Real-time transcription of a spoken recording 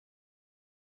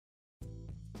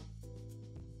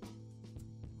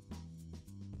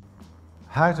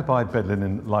How to buy bed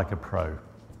linen like a pro.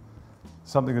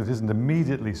 Something that isn't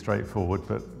immediately straightforward,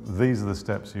 but these are the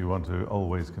steps you want to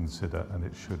always consider, and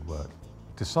it should work.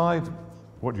 Decide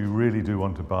what you really do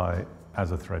want to buy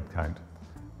as a thread count,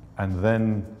 and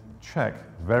then check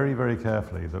very, very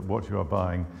carefully that what you are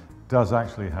buying does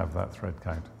actually have that thread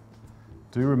count.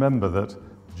 Do remember that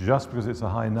just because it's a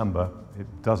high number, it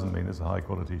doesn't mean it's a high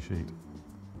quality sheet.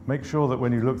 Make sure that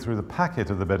when you look through the packet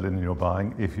of the bed linen you're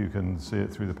buying, if you can see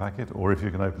it through the packet or if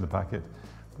you can open the packet,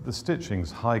 that the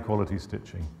stitching's high quality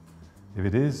stitching. If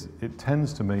it is, it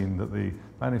tends to mean that the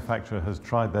manufacturer has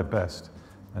tried their best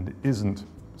and isn't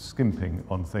skimping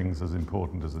on things as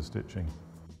important as the stitching.